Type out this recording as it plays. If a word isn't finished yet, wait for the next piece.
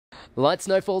Light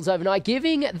snowfalls overnight,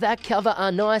 giving that cover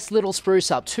a nice little spruce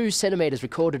up. 2 centimetres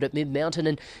recorded at mid-mountain,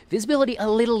 and visibility a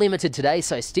little limited today,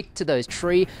 so stick to those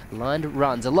tree-lined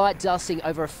runs. A light dusting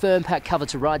over a firm pack cover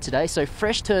to ride today, so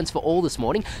fresh turns for all this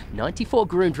morning. 94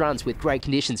 groomed runs with great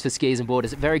conditions for skiers and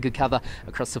boarders. Very good cover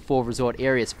across the 4 resort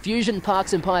areas. Fusion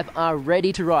Parks and Pipe are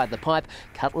ready to ride. The pipe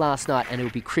cut last night and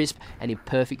it'll be crisp and in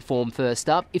perfect form first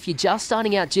up. If you're just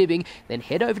starting out jibbing, then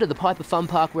head over to the Piper Fun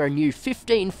Park where a new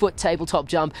 15-foot tabletop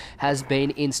jump has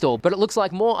been installed. But it looks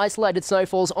like more isolated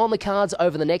snowfalls on the cards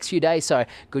over the next few days, so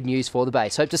good news for the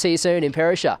base. Hope to see you soon in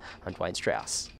Perisher. I'm Dwayne Strauss.